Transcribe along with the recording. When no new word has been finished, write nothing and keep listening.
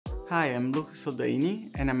Hi, I'm Lucas Soldaini,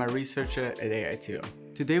 and I'm a researcher at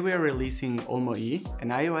Ai2. Today we are releasing OLMoE,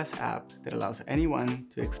 an iOS app that allows anyone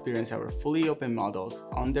to experience our fully open models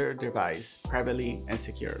on their device privately and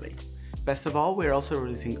securely. Best of all, we're also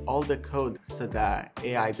releasing all the code so that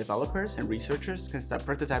AI developers and researchers can start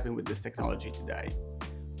prototyping with this technology today.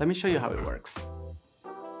 Let me show you how it works.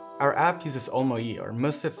 Our app uses OLMoE, or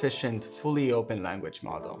most efficient fully open language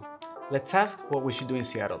model. Let's ask what we should do in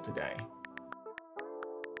Seattle today.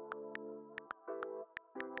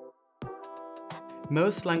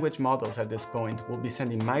 Most language models at this point will be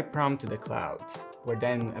sending my prompt to the cloud, where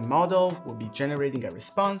then a model will be generating a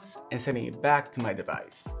response and sending it back to my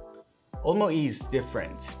device. OLMoE is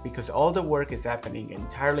different because all the work is happening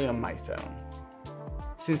entirely on my phone.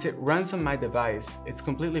 Since it runs on my device, it's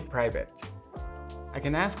completely private. I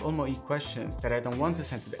can ask OLMoE questions that I don't want to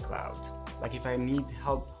send to the cloud, like if I need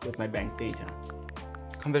help with my bank data.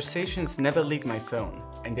 Conversations never leave my phone,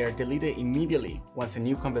 and they are deleted immediately once a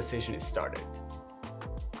new conversation is started.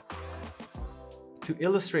 To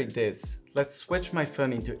illustrate this, let's switch my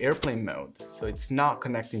phone into airplane mode so it's not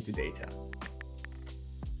connecting to data.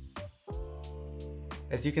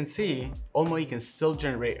 As you can see, OLMoE can still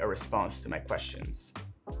generate a response to my questions.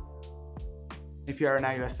 If you are an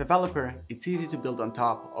iOS developer, it's easy to build on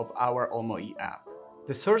top of our OLMoE app.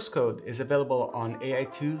 The source code is available on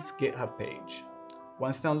Ai2's GitHub page.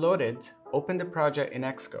 Once downloaded, open the project in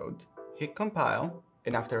Xcode, hit compile,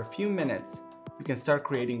 and after a few minutes, you can start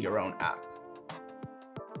creating your own app.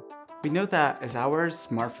 We know that as our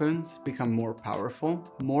smartphones become more powerful,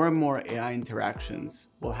 more and more AI interactions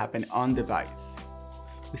will happen on device.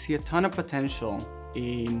 We see a ton of potential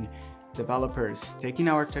in developers taking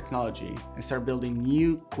our technology and start building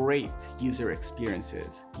new, great user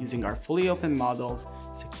experiences using our fully open models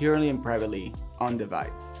securely and privately on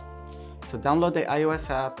device. So download the iOS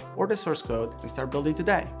app or the source code and start building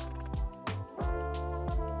today.